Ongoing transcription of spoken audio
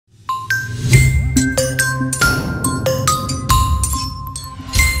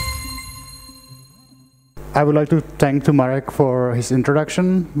I would like to thank to Marek for his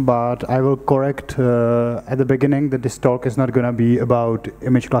introduction, but I will correct at the beginning that this talk is not going to be about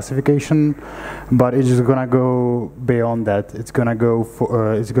image classification, but it is going to go beyond that. It's going to go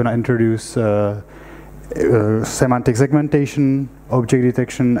for, it's going to introduce semantic segmentation, object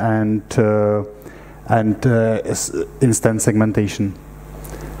detection, and instance segmentation.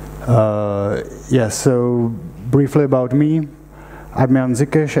 So briefly about me. I'm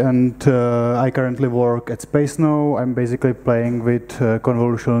Zikeš, and I currently work at SpaceNow. I'm basically playing with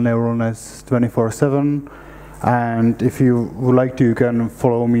convolutional neural nets 24/7. And if you would like to, you can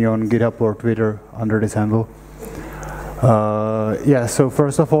follow me on GitHub or Twitter under this handle. So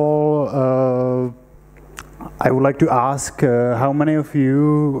first of all, I would like to ask how many of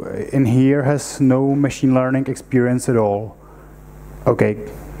you in here has no machine learning experience at all? Okay,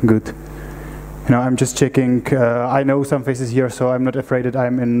 good. You know, I'm just checking. I know some faces here, so I'm not afraid that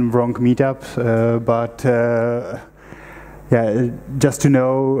I'm in wrong meetup. Just to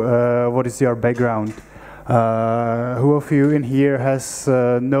know what is your background. Who of you in here has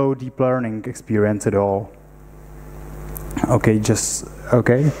no deep learning experience at all? Okay,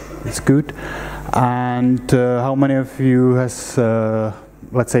 okay, it's good. And how many of you has,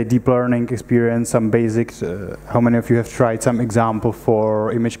 let's say, deep learning experience, some basics? How many of you have tried some example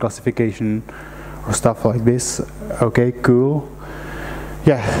for image classification or stuff like this? Okay, cool.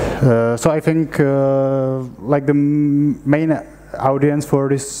 So I think like the main audience for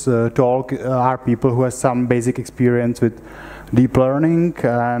this talk are people who have some basic experience with deep learning,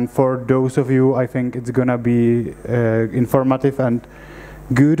 and for those of you, I think it's gonna be informative and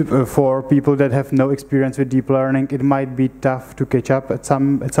good. For people that have no experience with deep learning, it might be tough to catch up at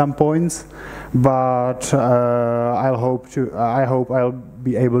some points, but I hope I'll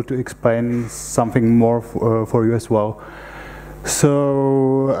be able to explain something more for you as well.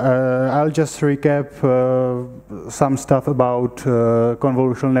 So I'll just recap some stuff about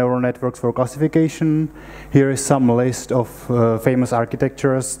convolutional neural networks for classification. Here is some list of famous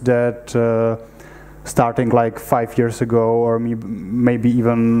architectures that starting like 5 years ago, or maybe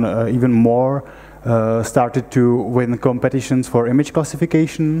even more, started to win competitions for image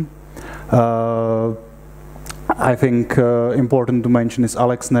classification. I think important to mention is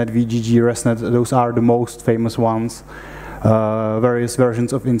AlexNet, VGG, ResNet. Those are the most famous ones. Various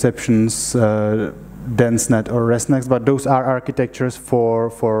versions of Inceptions, DenseNet or ResNet, but those are architectures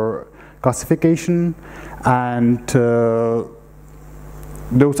for classification, and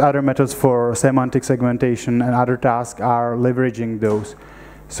those other methods for semantic segmentation and other tasks are leveraging those.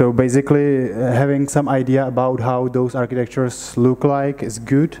 So basically, having some idea about how those architectures look like is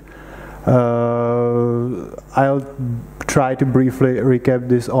good. I'll try to briefly recap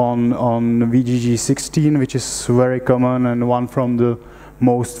this on VGG 16, which is very common and one from the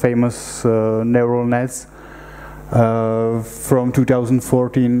most famous neural nets from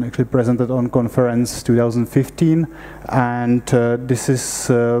 2014, actually presented on conference 2015. And this is,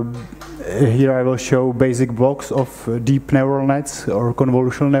 here I will show basic blocks of deep neural nets or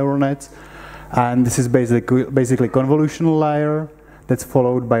convolutional neural nets. And this is basically convolutional layer that's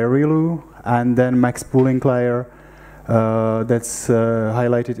followed by ReLU, and then max pooling layer that's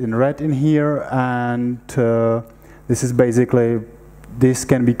highlighted in red in here. And this is basically, this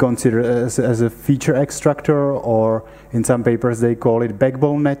can be considered as a feature extractor, or in some papers they call it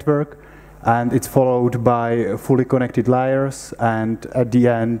backbone network. And it's followed by fully connected layers, and at the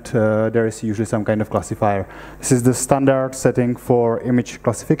end there is usually some kind of classifier. This is the standard setting for image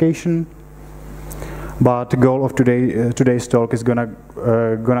classification. But the goal of today's talk is gonna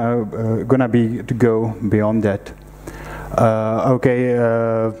be to go beyond that.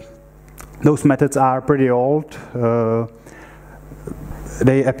 Those methods are pretty old.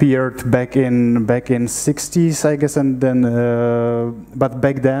 They appeared back in 60s, I guess, and then but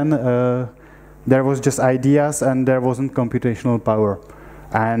back then there was just ideas and there wasn't computational power.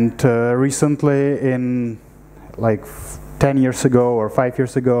 And recently, in like 10 years ago or 5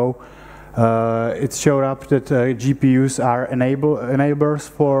 years ago, it showed up that GPUs are enablers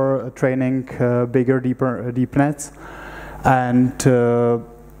for training bigger, deep nets, and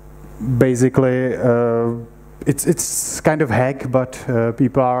basically it's kind of hack, but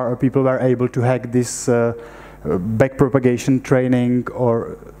people were able to hack this backpropagation training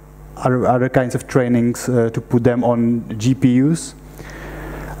or other kinds of trainings to put them on GPUs.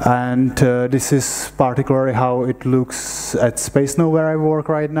 And this is particularly how it looks at SpaceNow, where I work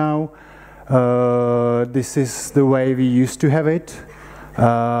right now. This is the way we used to have it.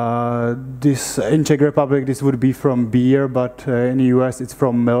 This in Czech Republic, this would be from beer, but in the US it's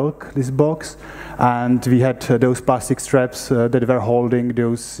from milk, this box. And we had those plastic straps that were holding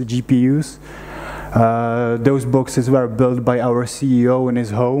those GPUs. Those boxes were built by our CEO in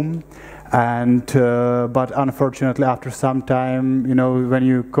his home, and but unfortunately, after some time, you know, when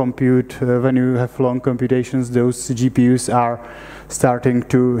you compute, when you have long computations, those GPUs are starting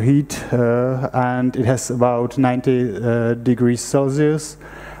to heat, and it has about 90 degrees Celsius.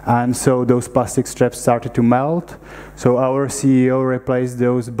 And so those plastic straps started to melt. So our CEO replaced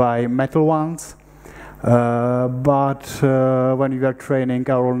those by metal ones. But when we were training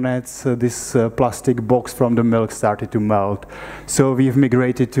our nets, this plastic box from the milk started to melt. So we've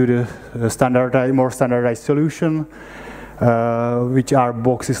migrated to the more standardized solution, which are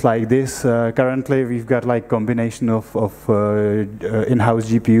boxes like this. Currently, we've got like combination of in-house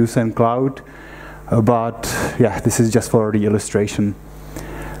GPUs and cloud. But yeah, this is just for the illustration.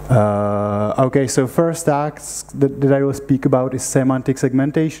 Okay, so first task that I will speak about is semantic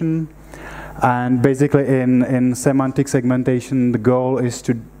segmentation. And basically in semantic segmentation, the goal is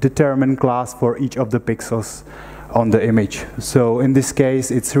to determine class for each of the pixels on the image. So in this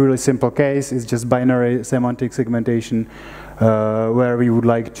case, it's a really simple case. It's just binary semantic segmentation, where we would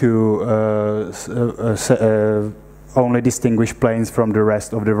like to only distinguish planes from the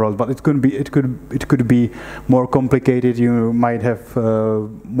rest of the world. But it could be more complicated. You might have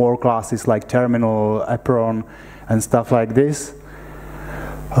more classes like terminal, apron, and stuff like this.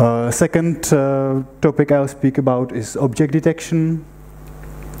 Second topic I'll speak about is object detection.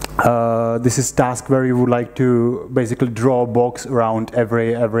 This is a task where you would like to basically draw a box around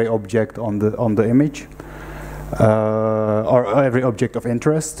every object on the image, or every object of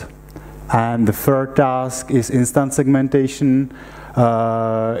interest. And the third task is instance segmentation.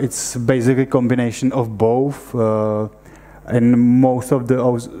 It's basically a combination of both. In most of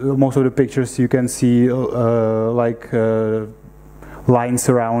the pictures, you can see lines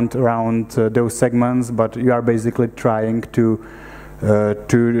around those segments, but you are basically trying to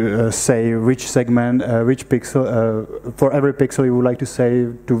say which segment, which pixel, for every pixel you would like to say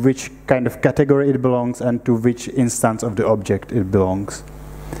to which kind of category it belongs and to which instance of the object it belongs.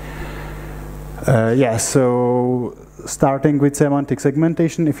 Yeah, so starting with semantic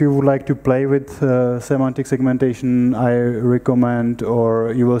segmentation, if you would like to play with semantic segmentation, I recommend,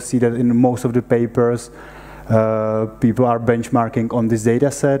 or you will see that in most of the papers, people are benchmarking on this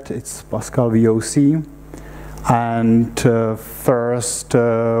data set. It's Pascal VOC. And first,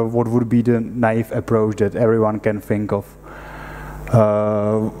 what would be the naive approach that everyone can think of?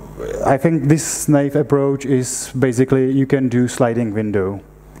 I think this naive approach is basically you can do sliding window.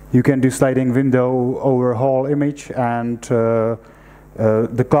 You can do sliding window over whole image, and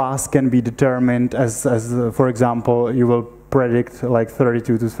the class can be determined as for example, you will predict like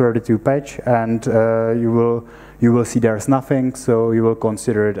 32 to 32 patch, and you will see there's nothing, so you will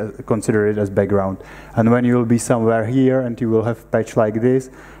consider it as background. And when you will be somewhere here and you will have patch like this,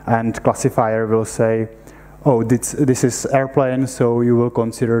 and classifier will say, oh, this is airplane, so you will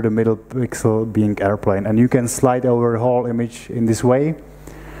consider the middle pixel being airplane, and you can slide over the whole image in this way.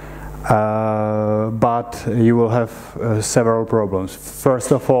 But you will have several problems.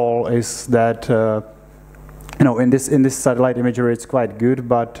 First of all is that you know, in this satellite imagery it's quite good,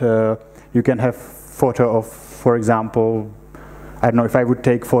 but you can have photo of, for example, I don't know, if I would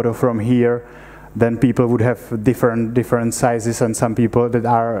take photo from here, then people would have different sizes, and some people that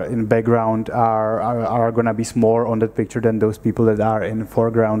are in background are gonna be smaller on that picture than those people that are in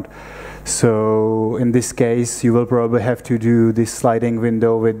foreground. So in this case, you will probably have to do this sliding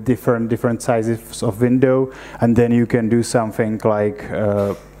window with different sizes of window, and then you can do something like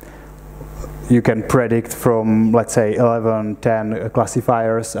you can predict from, let's say, 11, 10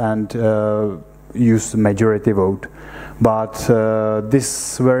 classifiers and use majority vote. But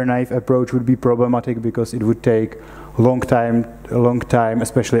this very naive approach would be problematic because it would take a long time,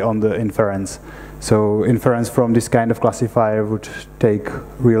 especially on the inference. So inference from this kind of classifier would take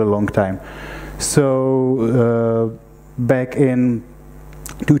really long time. So back in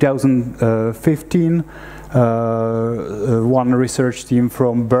 2015, one research team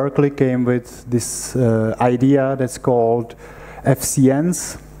from Berkeley came with this idea that's called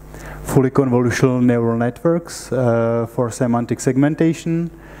FCNs, fully convolutional neural networks, for semantic segmentation.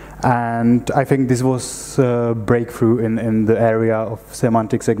 And I think this was a breakthrough in the area of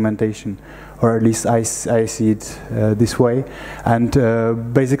semantic segmentation, or at least I see it this way. And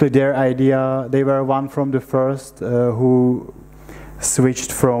basically their idea, they were one from the first who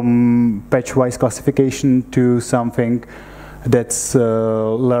switched from patch-wise classification to something that's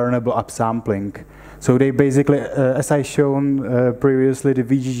learnable upsampling. So they basically, as I shown previously, the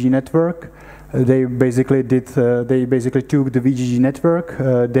VGG network, they basically took the VGG network,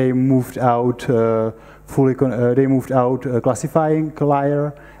 they moved out they moved out a classifying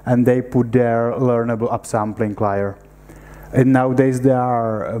layer, and they put their learnable upsampling layer. And nowadays there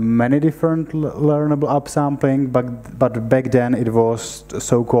are many different learnable upsampling, but back then it was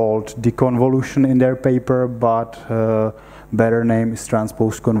so-called deconvolution in their paper, but better name is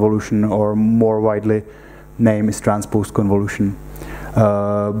transposed convolution, or more widely name is transposed convolution.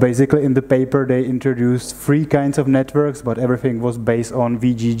 Basically in the paper they introduced 3 kinds of networks, but everything was based on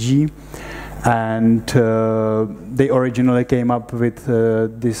VGG. And they originally came up with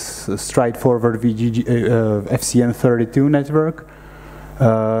this straightforward VGG, FCN32 network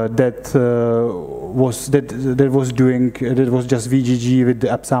that was just VGG with the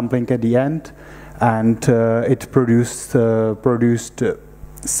upsampling at the end, and it produced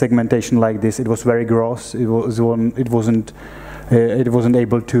segmentation like this. It was very gross. It wasn't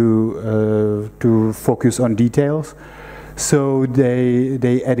able to focus on details. So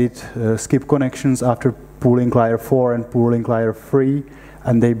they added skip connections after pooling layer 4 and pooling layer 3,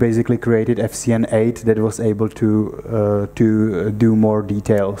 and they basically created FCN8 that was able to do more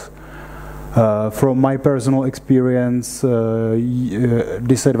details. From my personal experience,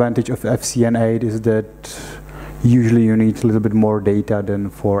 disadvantage of FCN8 is that usually you need a little bit more data than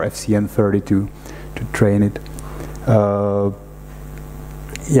for FCN32 to train it.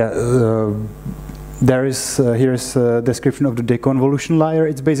 There is here's a description of the deconvolution layer.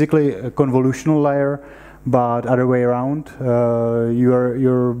 It's basically a convolutional layer, but other way around.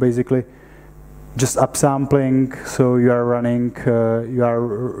 You're basically just upsampling. So you are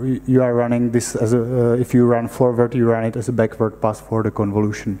running this as a if you run forward, you run it as a backward pass for the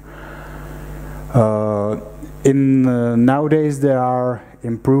convolution. Nowadays there are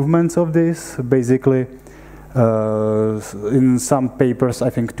improvements of this. Basically. In some papers, I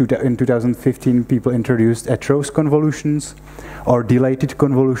think in 2015, people introduced atrose convolutions or dilated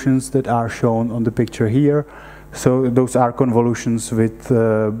convolutions that are shown on the picture here. So those are convolutions with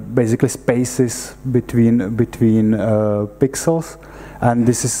basically spaces between pixels, and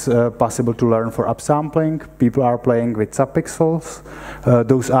this is possible to learn for upsampling. People are playing with subpixels.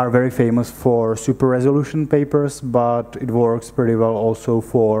 Those are very famous for super resolution papers, but it works pretty well also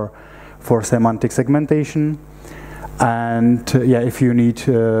for semantic segmentation. And if you need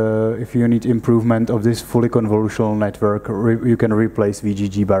improvement of this fully convolutional network, you can replace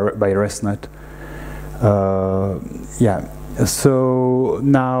VGG by ResNet. So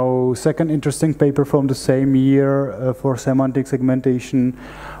now second interesting paper from the same year for semantic segmentation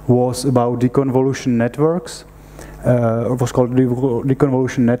was about deconvolution networks. It was called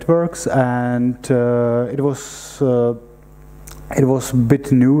deconvolution networks, and it was a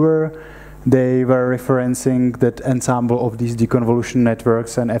bit newer. They were referencing that ensemble of these deconvolution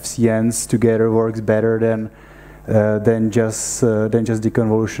networks and FCNs together works better than just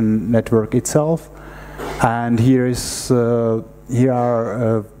deconvolution network itself. And here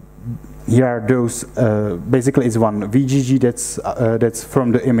are those. Basically, it's one VGG that's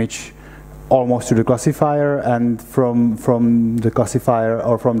from the image almost to the classifier, and from the classifier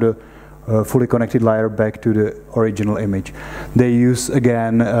or from the fully connected layer back to the original image. They used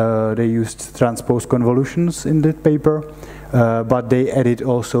transposed convolutions in that paper, but they added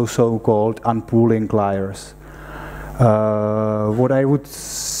also so-called unpooling layers. What I would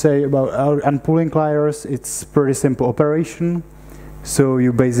say about our unpooling layers, it's pretty simple operation. So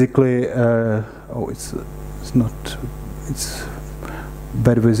you basically, it's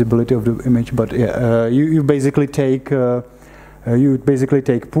bad visibility of the image, but yeah, you basically take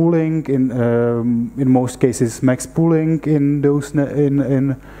pooling in most cases max pooling in those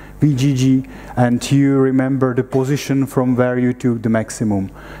in VGG, and you remember the position from where you took the maximum.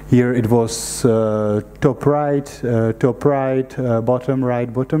 Here it was top right, bottom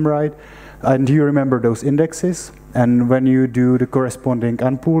right, and you remember those indexes. And when you do the corresponding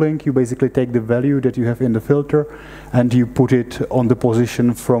unpooling, you basically take the value that you have in the filter and you put it on the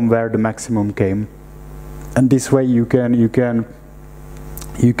position from where the maximum came. And this way you can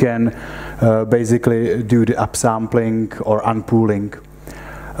basically do the upsampling or unpooling.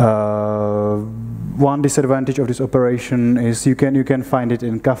 One disadvantage of this operation is you can find it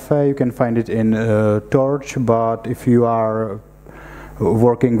in Caffe, you can find it in Torch, but if you are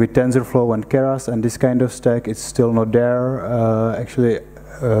working with TensorFlow and Keras and this kind of stack, it's still not there. Actually,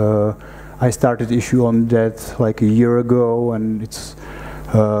 I started issue on that like a year ago, and it's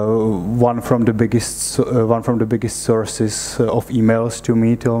one from the biggest sources of emails to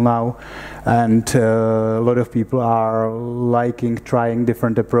me till now. And a lot of people are trying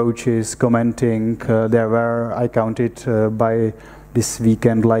different approaches, commenting. There were, I counted by this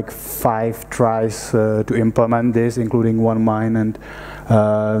weekend, like 5 tries to implement this, including one mine, and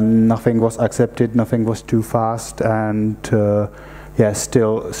Nothing was accepted, nothing was too fast, and yeah,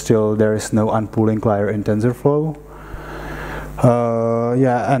 still there is no unpooling layer in TensorFlow.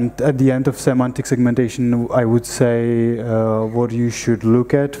 Yeah, and at the end of semantic segmentation, I would say what you should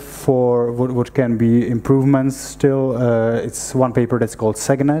look at for what can be improvements still. It's one paper that's called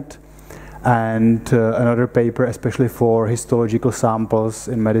SegNet, and another paper, especially for histological samples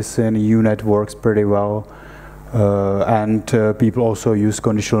in medicine, UNet works pretty well. And people also use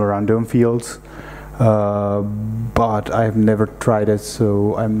conditional random fields. But I've never tried it,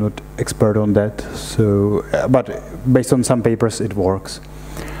 so I'm not expert on that. So, but based on some papers, it works.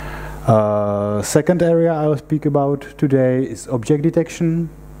 Second area I'll speak about today is object detection.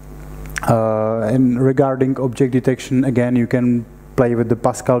 And regarding object detection, again, you can play with the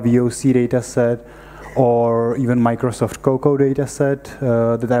Pascal VOC dataset or even Microsoft Cocoa dataset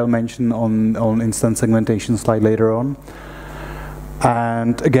that I'll mention on instance segmentation slide later on.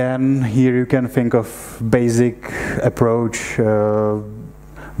 And again, here you can think of basic approach,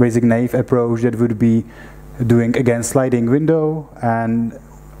 basic naive approach that would be doing again sliding window, and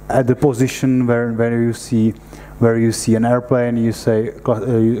at the position where you see an airplane, you say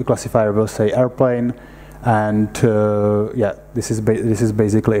classifier will say airplane, and yeah, this is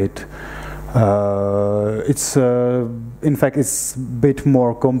basically it. It's in fact it's a bit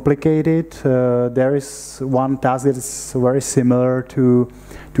more complicated. There is one task that is very similar to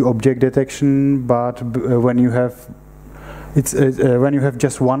object detection, but when you have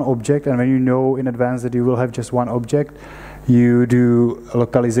just one object, and when you know in advance that you will have just one object, you do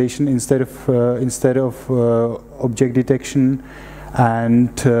localization instead of object detection,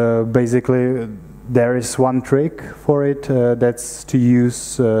 and basically there is one trick for it, that's to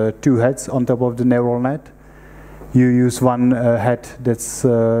use two heads on top of the neural net. You use one head that's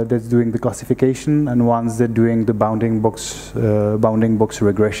doing the classification, and one's that doing the bounding box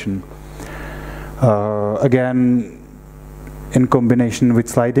regression. Again, in combination with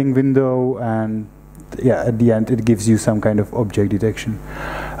sliding window, and yeah, at the end it gives you some kind of object detection.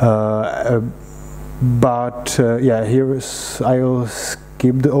 But yeah, I'll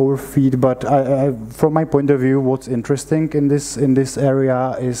skip the overfeed. But from my point of view, what's interesting in this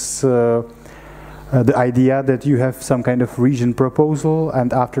area is the idea that you have some kind of region proposal,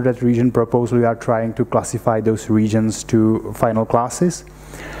 and after that region proposal you are trying to classify those regions to final classes.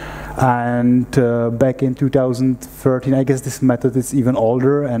 And back in 2013, I guess this method is even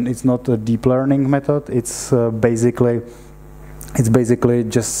older, and it's not a deep learning method. It's basically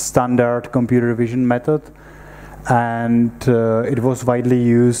just standard computer vision method, and it was widely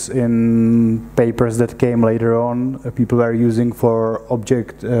used in papers that came later on. People were using for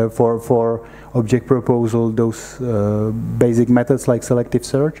object proposal those basic methods like selective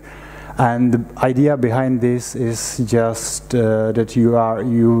search. And the idea behind this is just that you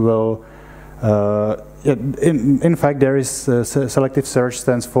will in fact there is selective search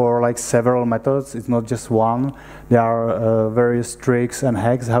stands for like several methods. It's not just one. There are various tricks and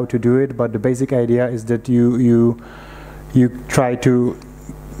hacks how to do it, but the basic idea is that you try to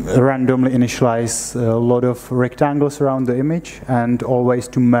randomly initialize a lot of rectangles around the image, and always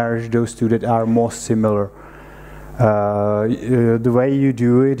to merge those two that are most similar. The way you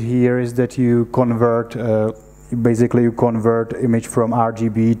do it here is that you convert, basically you convert image from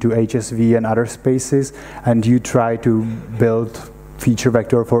RGB to HSV and other spaces, and you try to build feature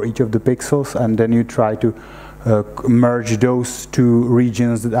vector for each of the pixels, and then you try to merge those two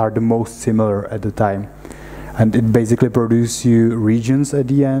regions that are the most similar at the time. And it basically produces you regions at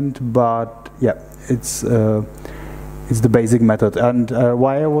the end, but yeah, it's the basic method. And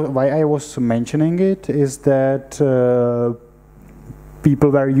why I was mentioning it is that people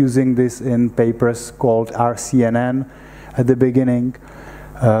were using this in papers called RCNN at the beginning,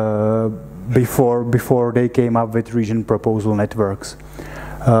 before they came up with region proposal networks.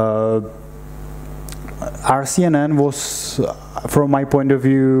 RCNN was, from my point of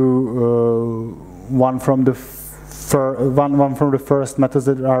view, one from the first methods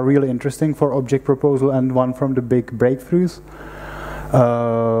that are really interesting for object proposal, and one from the big breakthroughs.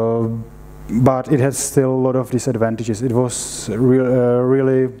 But it has still a lot of disadvantages. It was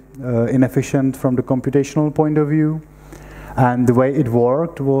really inefficient from the computational point of view, and the way it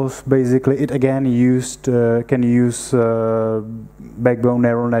worked was basically it again can use backbone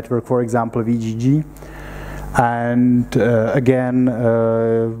neural network, for example VGG, and again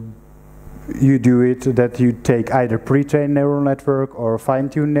you do it that you take either pre-trained neural network or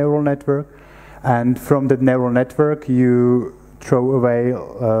fine-tuned neural network, and from that neural network you throw away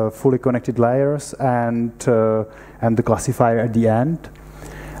fully connected layers and the classifier at the end,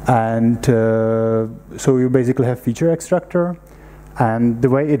 and so you basically have feature extractor, And the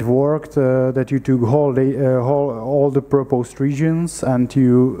way it worked, that you took all the proposed regions and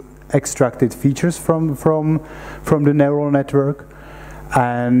you extracted features from the neural network,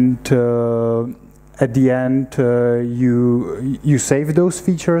 and at the end you save those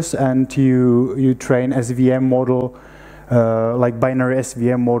features and you train SVM model, like binary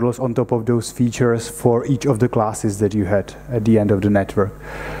SVM models on top of those features for each of the classes that you had at the end of the network.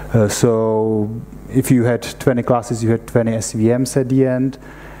 So if you had 20 classes, you had 20 SVMs at the end,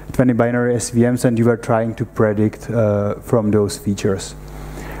 20 binary SVMs, and you were trying to predict from those features.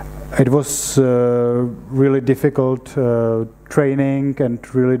 It was really difficult training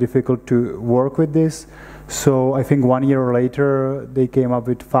and really difficult to work with this. So I think 1 year later they came up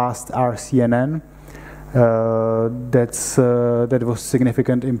with fast RCNN. That was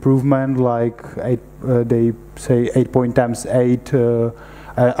significant improvement, like they say 8 times 8.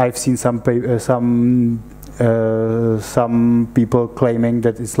 I've seen some people claiming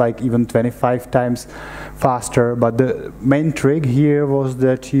that it's like even 25 times faster. But the main trick here was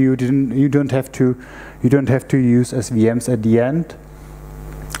that you don't have to use SVMs at the end,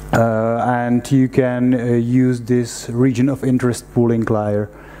 and you can use this region of interest pooling layer.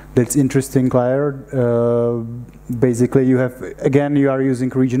 That's interesting layer. Basically, you are using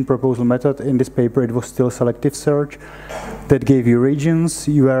region proposal method. In this paper, it was still selective search that gave you regions.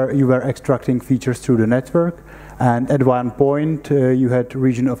 You were extracting features through the network, and at one point you had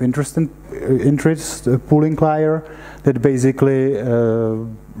region of interest pooling layer that basically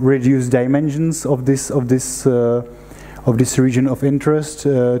reduced dimensions of this region of interest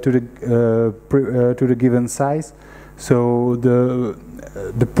to the given size. So the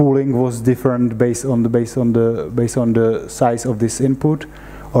pooling was different based on the size of this input,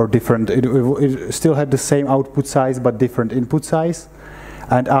 or different. It still had the same output size but different input size.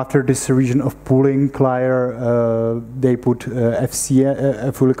 And after this region of pooling layer, they put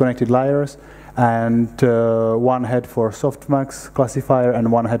fully connected layers, and one head for softmax classifier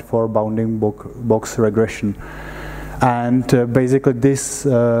and one head for bounding box regression. And basically this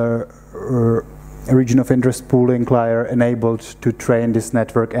region of interest pooling layer enabled to train this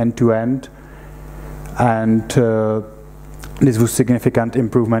network end-to-end, and this was significant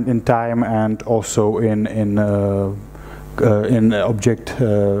improvement in time and also in object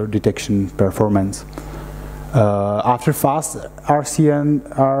detection performance. After fast RCNN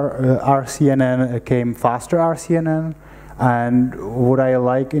came faster RCNN, and what I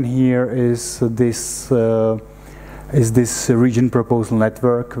like in here is this region proposal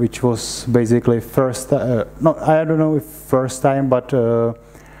network, which was basically first, I don't know if first time, but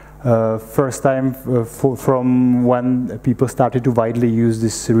first time from when people started to widely use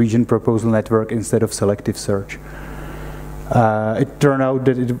this region proposal network instead of selective search. It turned out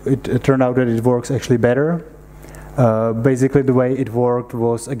that it works actually better. Basically, the way it worked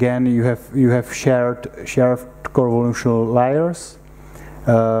was, again, you have shared convolutional layers.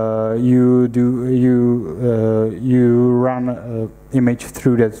 You run image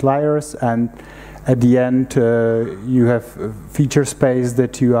through that layers, and at the end you have feature space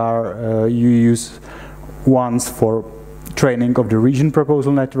that you use once for training of the region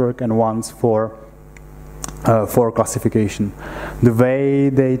proposal network and once for classification. The way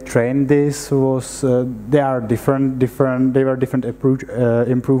they trained this was they were different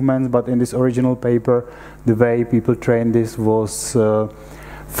improvements, but in this original paper the way people trained this was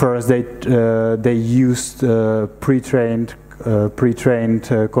first they used pre-trained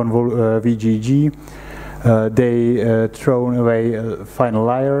VGG. They thrown away final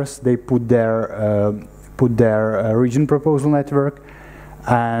layers. They put their region proposal network,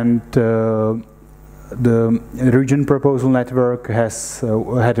 and the region proposal network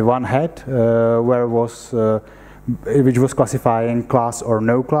had one head which was classifying class or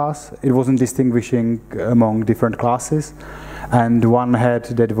no class. It wasn't distinguishing among different classes, and one head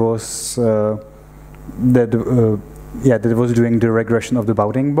that was doing the regression of the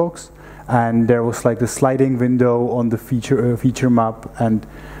bounding box, and there was like the sliding window on the feature map, and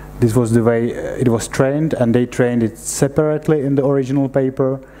this was the way it was trained. And they trained it separately in the original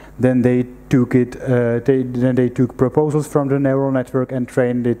paper. Then they took they took proposals from the neural network and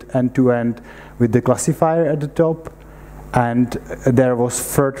trained it end-to-end with the classifier at the top. And there was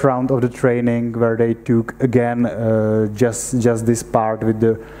third round of the training where they took again just this part with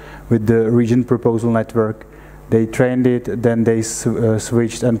the region proposal network. They trained it, then they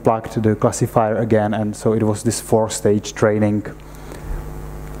switched and plugged the classifier again, and so it was this 4-stage training.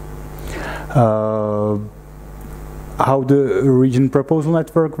 How the region proposal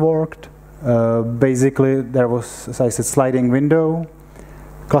network worked. Basically, there was, as I said, sliding window,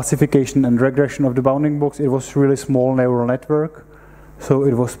 classification and regression of the bounding box. It was really small neural network. so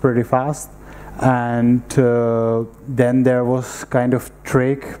it was pretty fast. And then there was kind of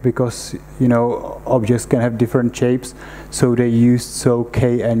trick, because you know objects can have different shapes, so they used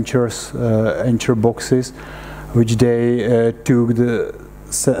K-anchor boxes, which they took the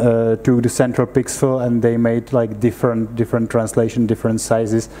central pixel, and they made like different translation, different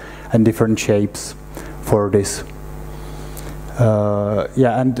sizes and different shapes for this.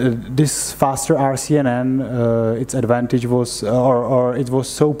 Yeah, and this faster RCNN, its advantage was, or it was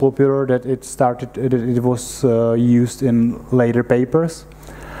so popular that it was used in later papers.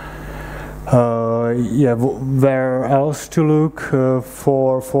 Yeah, where else to look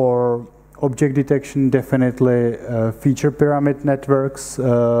for object detection? Definitely feature pyramid networks.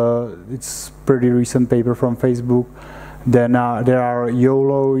 It's pretty recent paper from Facebook. Then there are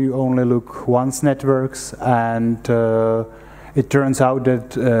YOLO, you only look once networks, and it turns out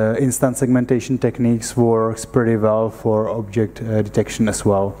that instance segmentation techniques works pretty well for object detection as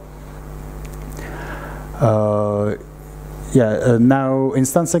well. Now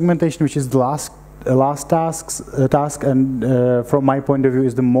instance segmentation, which is the last task, and from my point of view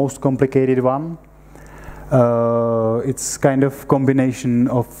is the most complicated one. It's kind of combination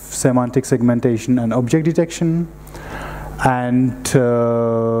of semantic segmentation and object detection. And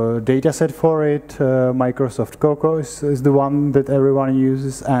data set for it, Microsoft Coco is the one that everyone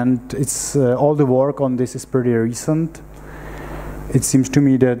uses, and it's all the work on this is pretty recent. It seems to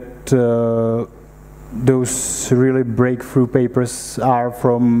me that those really breakthrough papers are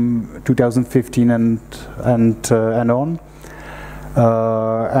from 2015 and on.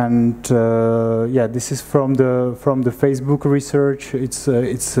 Yeah, this is from the Facebook research. It's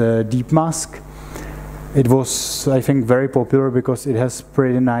DeepMask. It was, I think, very popular because it has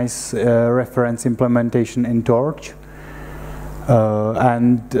pretty nice reference implementation in Torch.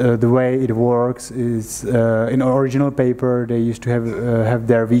 And the way it works is, in original paper they used to have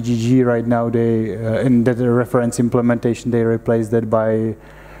their VGG. Right now they, in that reference implementation, they replaced that by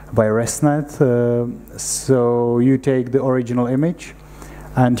ResNet. So you take the original image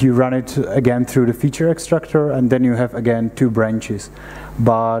and you run it again through the feature extractor, and then you have again two branches.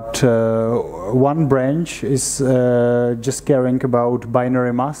 But one branch is just caring about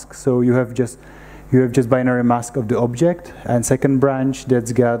binary mask, so you have just binary mask of the object, and second branch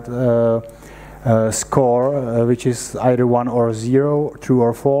that's got score, which is either 1 or 0, true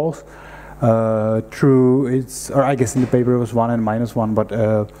or false. True, or I guess in the paper it was 1 and -1, but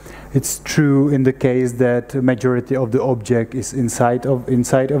it's true in the case that majority of the object is inside of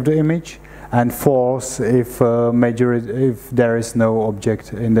the image, and false if there is no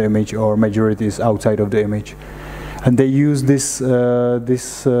object in the image or majority is outside of the image. And they use this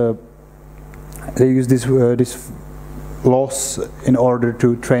loss in order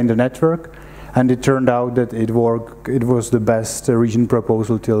to train the network, and it turned out that it was the best region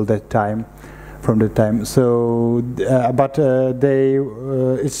proposal till that time, from that time. So, but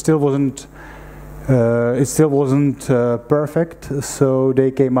it still wasn't perfect. So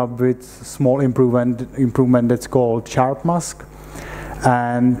they came up with small improvement that's called sharp mask,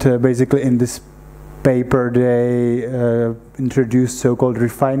 and basically in this paper they introduced so-called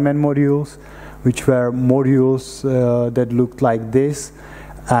refinement modules, which were modules that looked like this,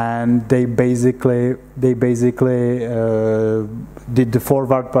 and they basically did the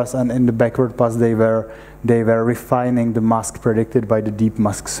forward pass, and in the backward pass they were refining the mask predicted by the deep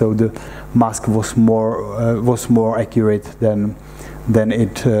mask, so the mask was more accurate than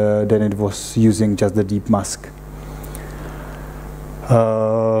it was using just the deep mask.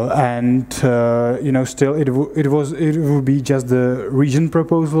 You know, still it would be just the region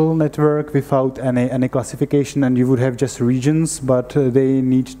proposal network without any classification, and you would have just regions, but they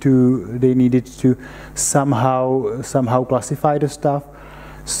needed to somehow classify the stuff.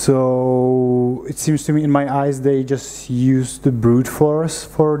 So it seems to me, in my eyes, they just used the brute force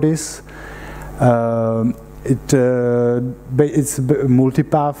for this. It's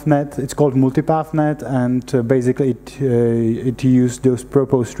multipath net. It's called multipath net, and basically it used those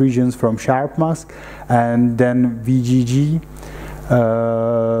proposed regions from sharp mask and then VGG.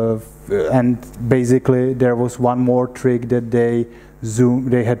 And basically there was one more trick that they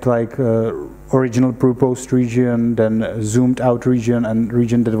had like original proposed region, then zoomed out region, and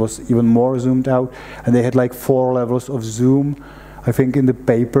region that was even more zoomed out, and they had like 4 levels of zoom. I think in the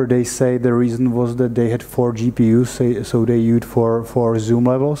paper they say the reason was that they had 4 GPUs, so they used 4 zoom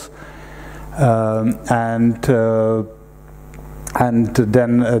levels, and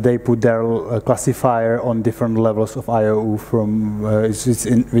then they put their classifier on different levels of IOU from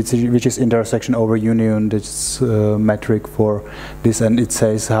which is intersection over union. That's metric for this, and it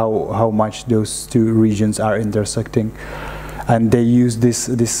says how much those two regions are intersecting. and they use this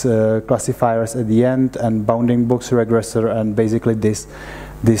classifiers at the end and bounding box regressor, and basically this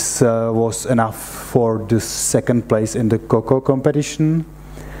was enough for the second place in the COCO competition.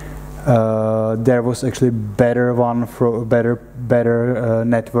 There was actually better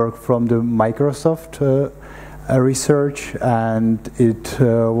network from the Microsoft research, and it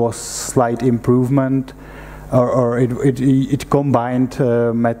was slight improvement, or it combined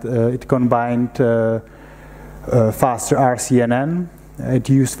faster RCNN. It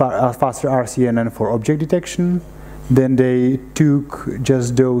used faster RCNN for object detection. Then they took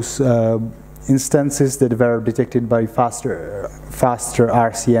just those instances that were detected by faster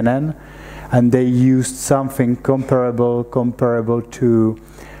RCNN, and they used something comparable to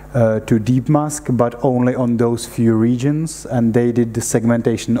DeepMask, but only on those few regions, and they did the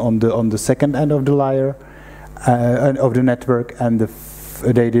segmentation on the second end of the layer of the network, and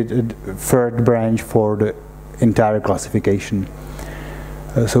they did a third branch for the entire classification.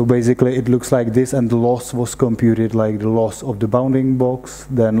 So basically it looks like this, and the loss was computed like the loss of the bounding box,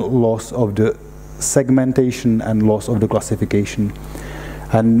 then loss of the segmentation, and loss of the classification.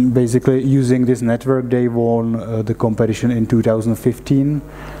 And basically using this network they won the competition in 2015,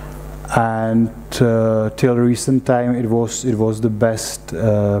 and till recent time it was the best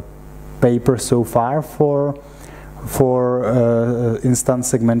paper so far for instance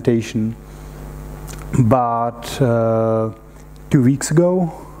segmentation. But 2 weeks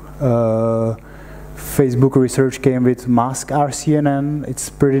ago, Facebook research came with mask RCNN. It's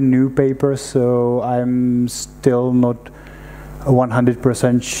pretty new paper, so I'm still not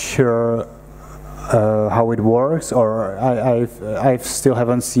 100% sure how it works, or I still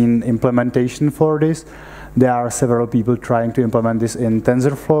haven't seen implementation for this. There are several people trying to implement this in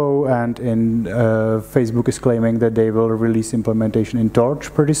TensorFlow, and Facebook is claiming that they will release implementation in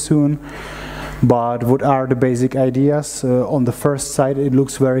Torch pretty soon. But what are the basic ideas? On the first side it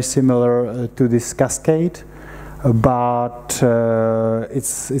looks very similar to this cascade, but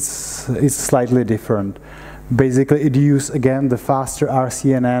it's slightly different. Basically it uses again the faster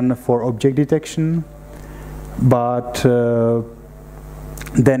RCNN for object detection, but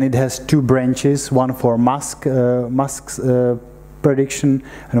then it has two branches, one for masks prediction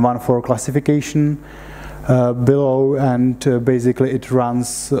and one for classification below, and basically it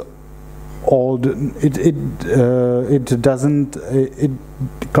runs all the, it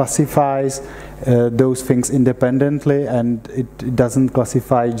classifies those things independently, and it doesn't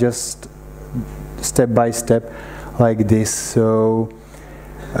classify just step by step like this. So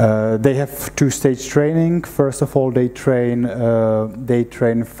they have two-stage training. First of all, they train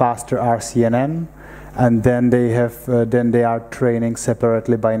faster RCNN, and then they are training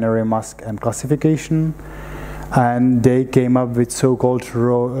separately binary mask and classification. And they came up with so-called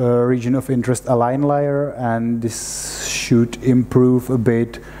region of interest align layer, and this should improve a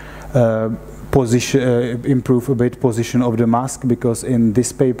bit position of the mask, because in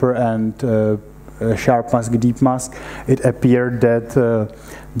this paper and sharp mask, deep mask, it appeared that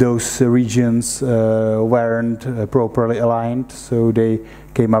those regions weren't properly aligned, so they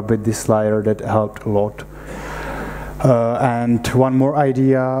came up with this layer that helped a lot. And one more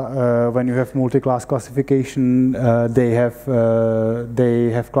idea, when you have multi-class classification, they have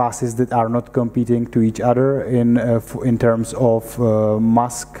classes that are not competing to each other in terms of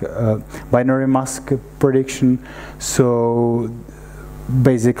binary mask prediction. So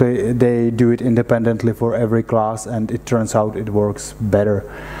basically they do it independently for every class, and it turns out it works better.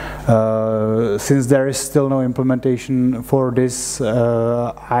 Since there is still no implementation for this,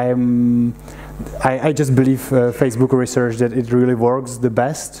 I just believe Facebook research that it really works the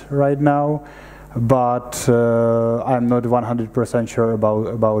best right now, but I'm not 100% sure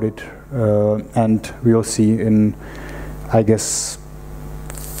about it, and we'll see in, I guess,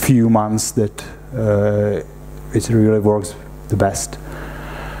 few months that it really works the best.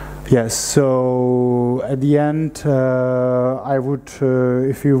 Yes, so at the end, I would,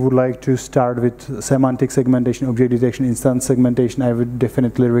 if you would like to start with semantic segmentation, object detection, instance segmentation, I would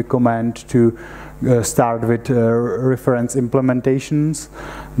definitely recommend to start with reference implementations.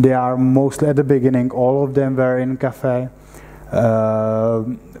 They are mostly at the beginning, all of them were in Café,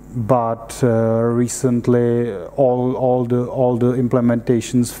 but recently all the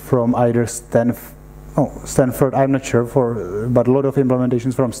implementations from either Stanford, I'm not sure, but a lot of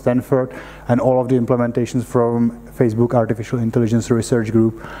implementations from Stanford and all of the implementations from Facebook Artificial Intelligence Research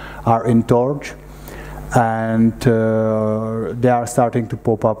Group are in Torch, and they are starting to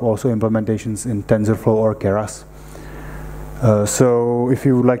pop up also implementations in TensorFlow or Keras. So if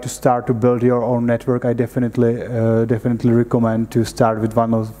you would like to start to build your own network, I definitely recommend to start with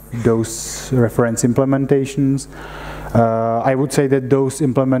one of those reference implementations. I would say that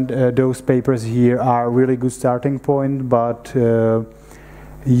those papers here are really good starting point, but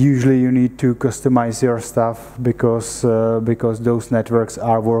usually you need to customize your stuff because those networks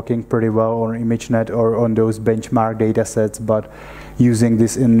are working pretty well on ImageNet or on those benchmark data sets, but using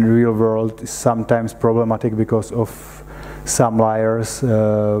this in real world is sometimes problematic because of some layers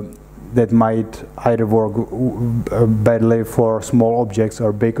that might either work badly for small objects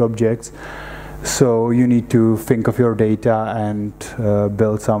or big objects. So you need to think of your data and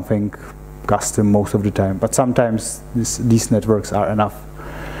build something custom most of the time, but sometimes these networks are enough.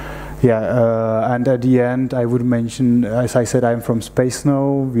 Yeah, and at the end, I would mention, as I said, I'm from Space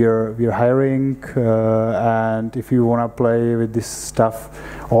Now. We're hiring, and if you want to play with this stuff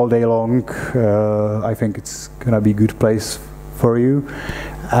all day long, I think it's gonna be a good place for you.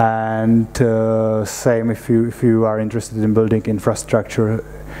 And same if you are interested in building infrastructures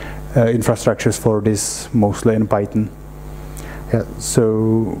for this, mostly in Python. Yeah,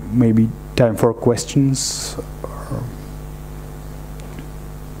 so maybe time for questions.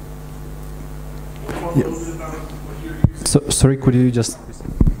 Yeah. So, sorry, could you just...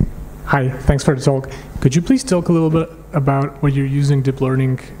 Hi, thanks for the talk. Could you please talk a little bit about what you're using deep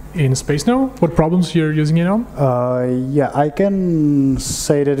learning in Space Now? What problems you're using it on? Yeah, I can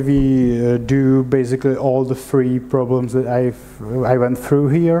say that we do basically all the 3 problems that I went through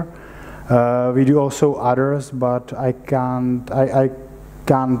here. We do also others, but I can't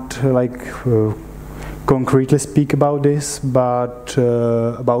like concretely speak about this, but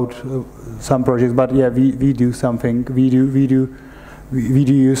about some projects. But yeah, we do something. We do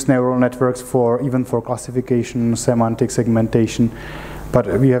use neural networks even for classification, semantic segmentation, but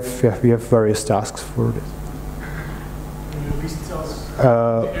we have various tasks for this. Can you please tell us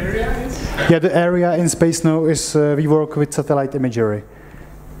the area is? Yeah, the area in Space Now is we work with satellite imagery.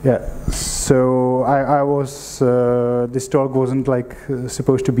 Yeah, so I was this talk wasn't like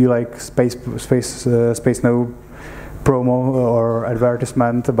supposed to be like Space Now promo or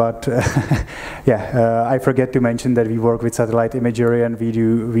advertisement, but yeah, I forget to mention that we work with satellite imagery and we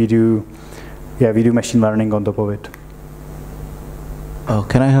do machine learning on top of it.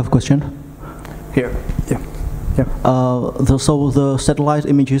 Can I have a question? Here, yeah. So the satellite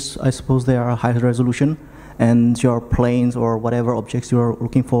images, I suppose they are high resolution, and your planes or whatever objects you are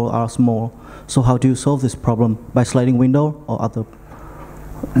looking for are small. So how do you solve this problem? By sliding window or other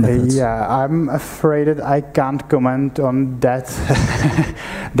methods? Yeah, I'm afraid that I can't comment on that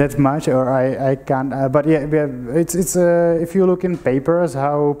that much, or I can't. But yeah, it's if you look in papers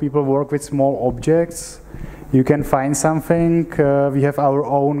how people work with small objects, you can find something. We have our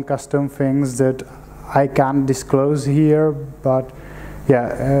own custom things that I can't disclose here, but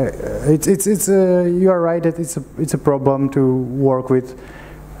yeah, you are right that it's a problem to work with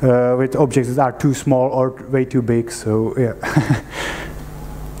objects that are too small or way too big. So yeah.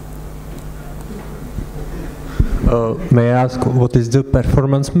 May I ask what is the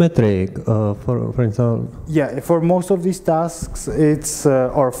performance metric for example? Yeah, for most of these tasks, it's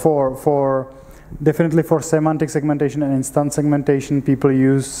or for definitely for semantic segmentation and instance segmentation, people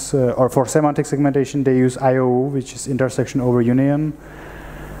use, or for semantic segmentation, they use IOU, which is intersection over union,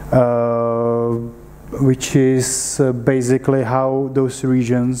 which is basically how those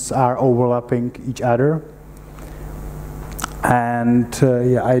regions are overlapping each other. And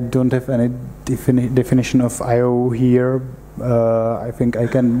yeah, I don't have any definition of IOU here. I think I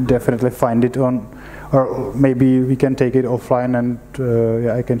can definitely find it on, or maybe we can take it offline and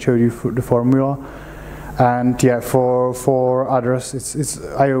yeah, I can show you the formula. And yeah, for others, it's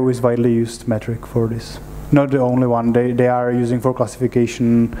IO is widely used metric for this. Not the only one. They are using for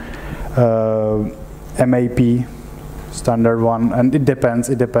classification MAP, standard one, and it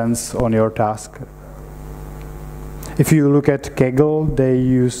depends on your task. If you look at Kaggle, they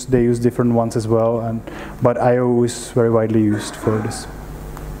use different ones as well, but IO is very widely used for this.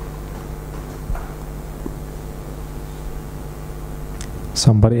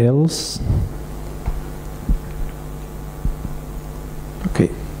 Somebody else? Okay.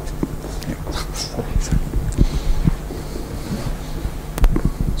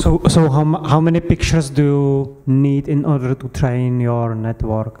 So how many pictures do you need in order to train your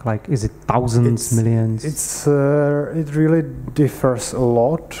network? Like, is it thousands, millions? It really differs a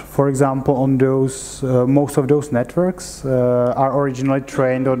lot. For example, on those most of those networks are originally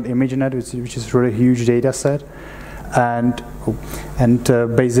trained on ImageNet, which is really huge data set, and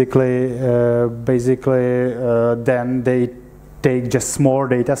basically then they take just small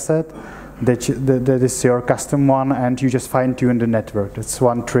data set. That is your custom one, and you just fine-tune the network. That's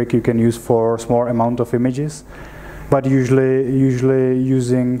one trick you can use for small amount of images. but usually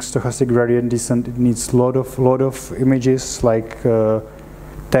using stochastic gradient descent, it needs lot of images, like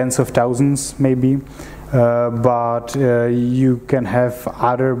tens of thousands maybe. But you can have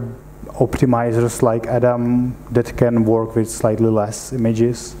other optimizers like Adam that can work with slightly less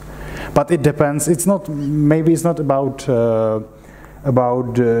images. But it depends. It's not about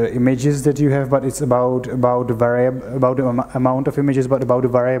images that you have, but it's about the amount of images, but about the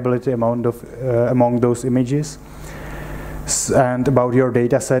variability among those images, and about your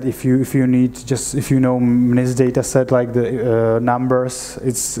data set. If you know this data set, like the numbers,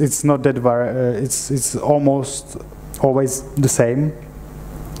 it's not that it's almost always the same,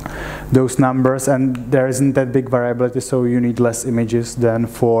 those numbers, and there isn't that big variability, so you need less images than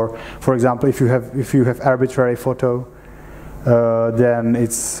for example, if you have arbitrary photo, then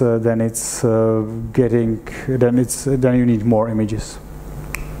you need more images.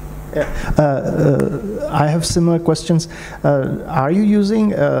 Yeah. I have similar questions. Are you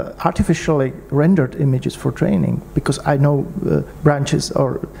using artificially rendered images for training? Because I know branches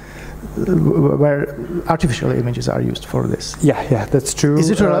or where artificial images are used for this. Yeah, that's true. Is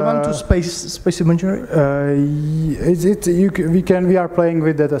it relevant to space imagery? We are playing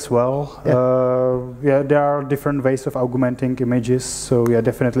with that as well. Yeah. There are different ways of augmenting images. So yeah,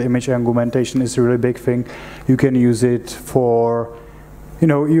 definitely image augmentation is a really big thing. You can use it for,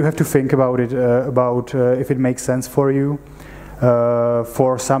 you have to think about it, if it makes sense for you.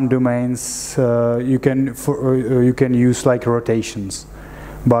 For some domains, you can use like rotations.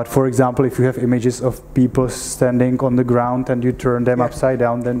 But for example, if you have images of people standing on the ground and you turn them upside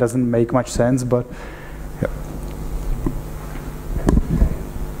down, then it doesn't make much sense. But yeah.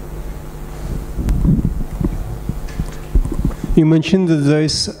 You mentioned that there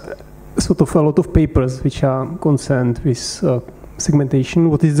is sort of a lot of papers which are concerned with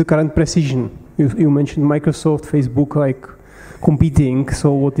segmentation. What is the current precision? You mentioned Microsoft, Facebook, like competing,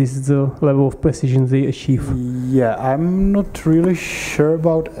 so what is the level of precision they achieve? Yeah, I'm not really sure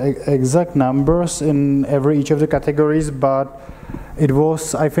about exact numbers in each of the categories, but it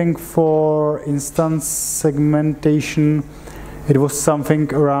was, I think, for instance segmentation, it was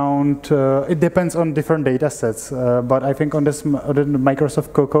something around, it depends on different data sets, but I think on the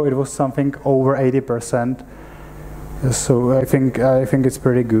Microsoft Coco it was something over 80%. So I think it's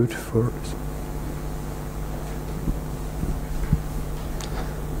pretty good for this.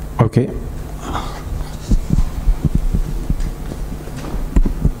 Okay.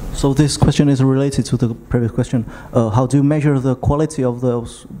 So this question is related to the previous question. How do you measure the quality of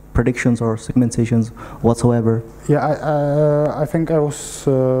those predictions or segmentations whatsoever? Yeah, I think I was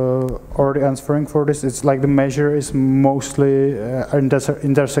already answering for this. It's like the measure is mostly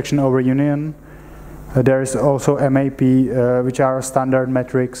intersection over union. There is also MAP, which are standard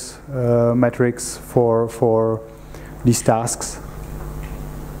metrics for these tasks.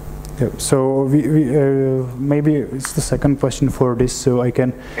 Yeah, so maybe it's the second question for this, so I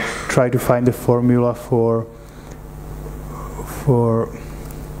can try to find the formula for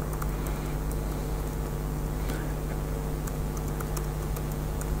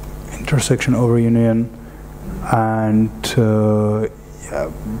intersection over union, and yeah,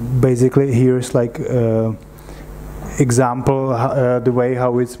 basically here is like example the way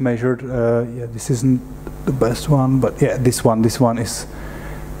how it's measured. Yeah, this isn't the best one, but yeah, this one is.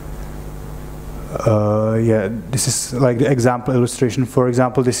 Yeah, this is like the example illustration. For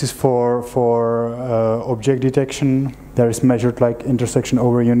example, this is for object detection. There is measured like intersection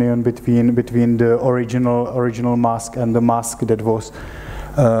over union between the original mask and the mask that was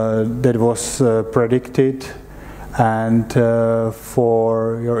predicted. And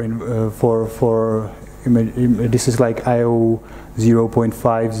for your image, this is like IO 0.5,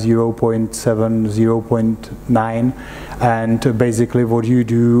 0.7, 0.9, and basically what you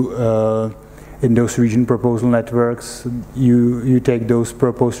do in those region proposal networks, you take those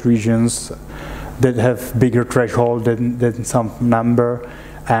proposed regions that have bigger threshold than some number,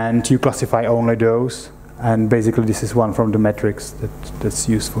 and you classify only those, and basically this is one from the metrics that's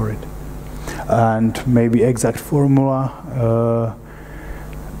used for it. And maybe exact formula,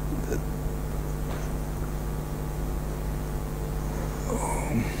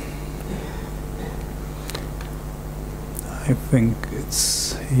 I think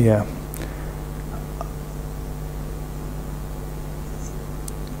it's, yeah.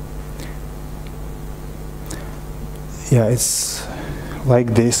 Yeah, it's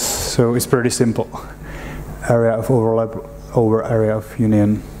like this, so it's pretty simple. Area of overlap over area of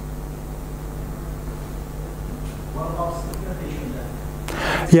union. What about segmentation then?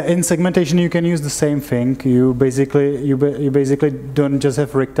 Yeah, in segmentation you can use the same thing. You basically don't just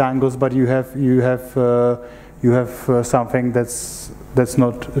have rectangles, but you you have something that's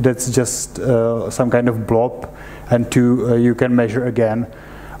just some kind of blob, and you can measure again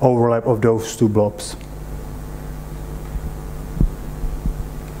overlap of those two blobs.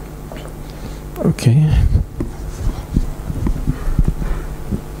 Okay.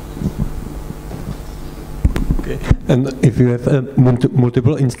 And if you have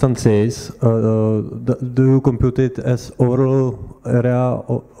multiple instances, do you compute it as overall area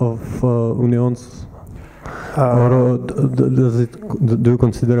of unions, or do you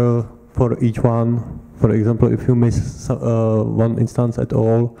consider for each one? For example, if you miss one instance at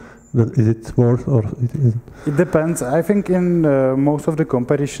all, is it worth or it isn't? It depends. I think in most of the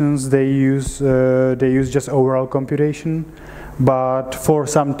competitions they use just overall computation. But for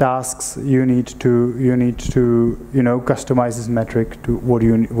some tasks, you need to customize this metric to what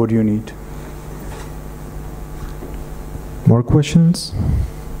you need. More questions?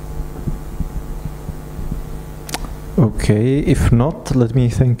 Okay, if not, let me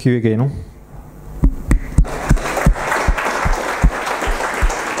thank you again.